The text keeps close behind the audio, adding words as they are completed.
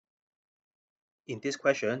In this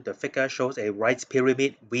question, the figure shows a right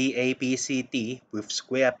pyramid VABCD with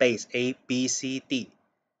square base ABCD.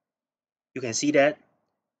 You can see that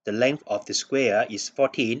the length of the square is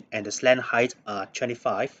 14 and the slant height are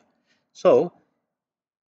 25. So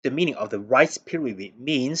the meaning of the right pyramid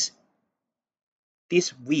means this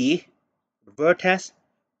V vertex,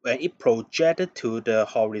 when it projected to the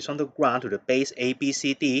horizontal ground to the base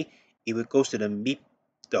ABCD, it will go to the middle,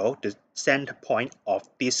 the center point of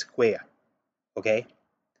this square. Okay,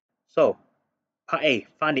 so part A,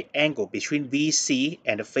 find the angle between VC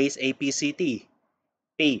and the face ABCD.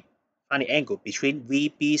 B, find the angle between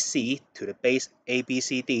VBC to the base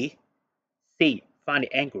ABCD. C, find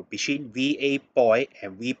the angle between VA boy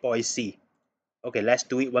and V boy C. Okay, let's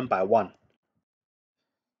do it one by one.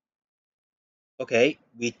 Okay,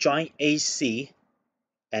 we join AC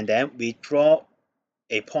and then we draw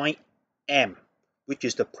a point M, which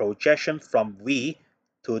is the projection from V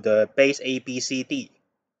to the base ABCD.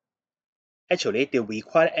 Actually, the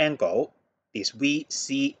required angle is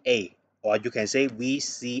VCA, or you can say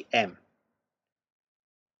VCM.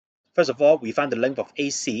 First of all, we find the length of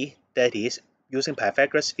AC, that is, using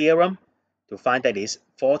Pythagoras theorem, to find that is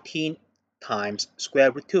 14 times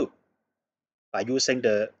square root 2 by using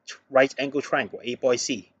the right angle triangle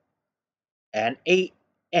ABC. And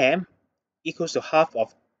AM equals to half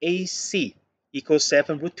of AC equals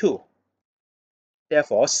 7 root 2.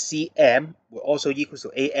 Therefore, CM will also equal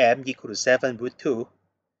to AM equal to 7 root 2.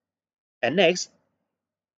 And next,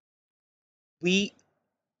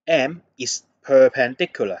 VM is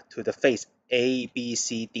perpendicular to the face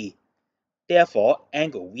ABCD. Therefore,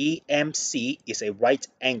 angle VMC is a right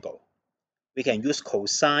angle. We can use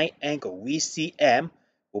cosine angle VCM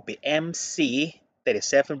will be MC, that is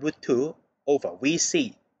 7 root 2, over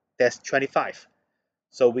VC, that's 25.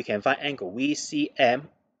 So we can find angle VCM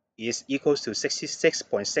is equals to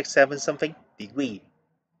 66.67 something degree.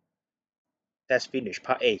 Let's finish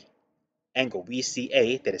part A. Angle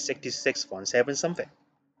VCA, that is 66.7 something.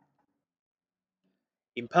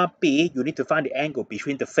 In part B, you need to find the angle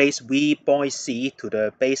between the face V boy C to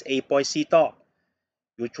the base A boy C dot.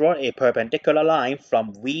 You draw a perpendicular line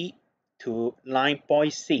from V to line boy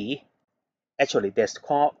C. Actually, that's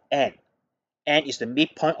called N. N is the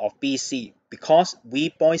midpoint of BC because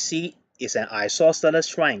V boy C is an isosceles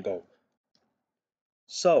triangle.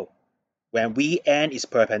 So, when Vn is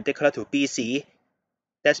perpendicular to BC,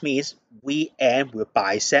 that means Vn will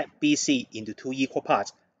bisect BC into two equal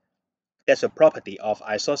parts. That's a property of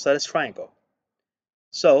isosceles triangle.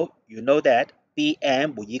 So you know that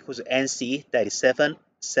Bn will equal to Nc, that is 7,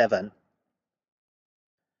 7.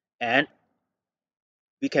 And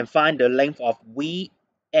we can find the length of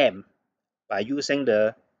Vm by using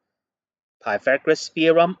the Pythagoras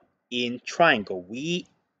theorem in triangle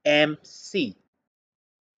VMC,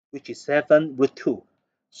 which is 7 root 2.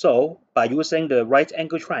 So by using the right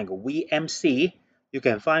angle triangle VMC, you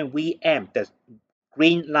can find Vm, the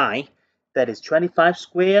green line, that is 25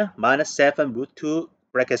 square minus 7 root 2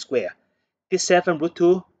 bracket square. This 7 root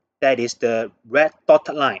 2, that is the red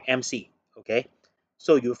dotted line MC. Okay,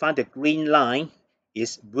 so you find the green line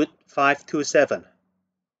is root 527.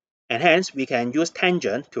 And hence we can use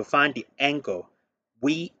tangent to find the angle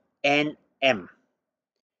VNM.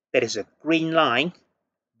 That is a green line,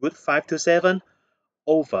 root 527,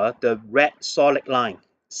 over the red solid line,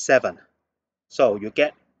 7. So you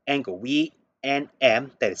get angle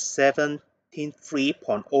VNM, that is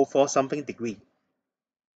 73.04 something degree.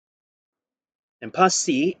 In part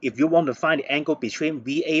C, if you want to find the angle between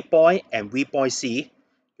VA boy and V boy C,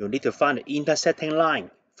 you need to find the intersecting line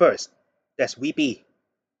first, that's VB.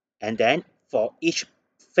 And then for each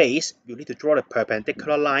face, you need to draw the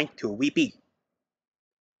perpendicular line to VB.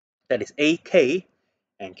 That is AK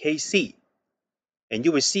and KC. And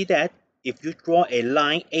you will see that if you draw a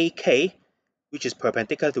line AK, which is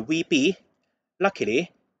perpendicular to VB,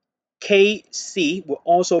 luckily, KC will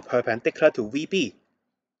also perpendicular to VB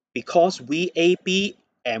because VAB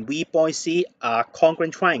and V boy C are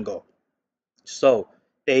congruent triangle. So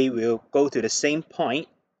they will go to the same point.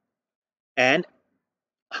 And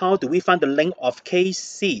how do we find the length of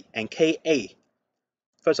KC and KA?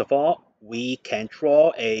 First of all, we can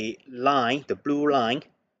draw a line, the blue line,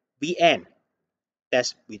 VN.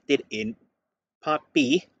 That's we did in part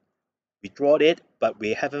B. We draw it, but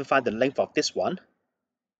we haven't found the length of this one.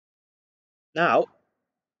 Now,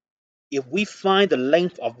 if we find the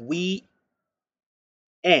length of VN,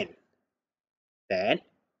 then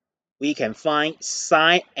we can find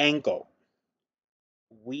side angle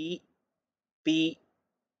VBN.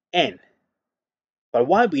 But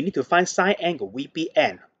why we need to find side angle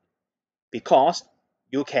VBN? Because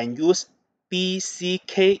you can use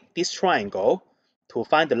BCK, this triangle, to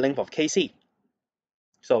find the length of KC.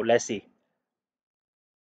 So let's see.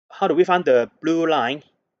 How do we find the blue line?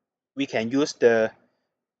 We can use the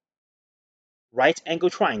right angle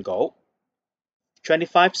triangle,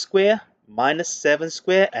 25 square minus 7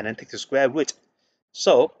 square, and then take the square root.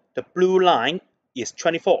 So the blue line is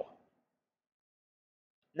 24.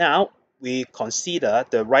 Now we consider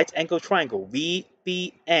the right angle triangle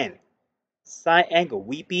VBN. Side angle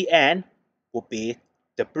VBN would be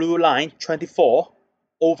the blue line 24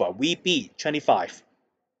 over VB 25.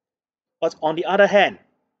 But on the other hand,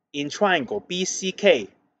 in triangle BCK,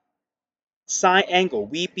 side angle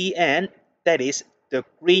VBN, that is the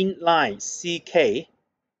green line CK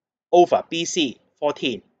over BC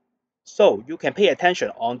 14. So you can pay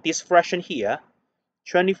attention on this fraction here.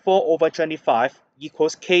 24 over 25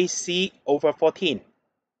 equals KC over 14.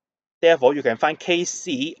 Therefore, you can find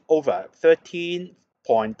KC over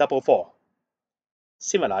 13.44.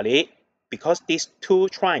 Similarly, because these two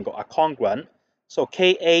triangles are congruent, so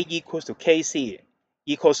KA equals to KC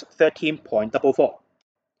equals 13.44.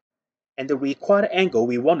 And the required angle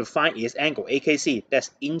we want to find is angle AKC, that's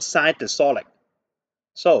inside the solid.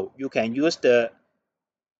 So you can use the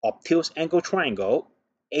obtuse angle triangle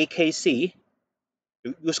AKC,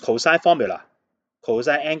 use cosine formula.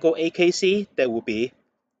 Cosine angle AKC, that will be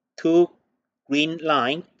 2 green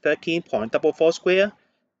line 13.44 square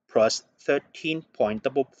plus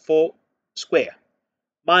 13.44 square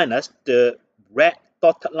minus the red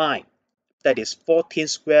dotted line, that is 14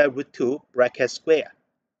 square root 2 bracket square.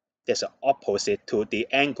 That's opposite to the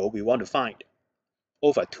angle we want to find,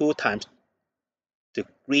 over 2 times the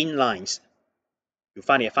green lines. You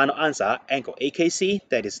find the final answer, angle AKC,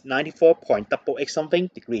 that is 94.88 something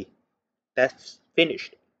degree. That's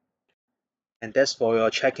finished. And that's for your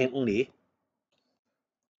checking only.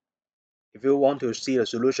 If you want to see the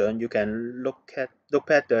solution, you can look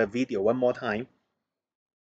at the video one more time.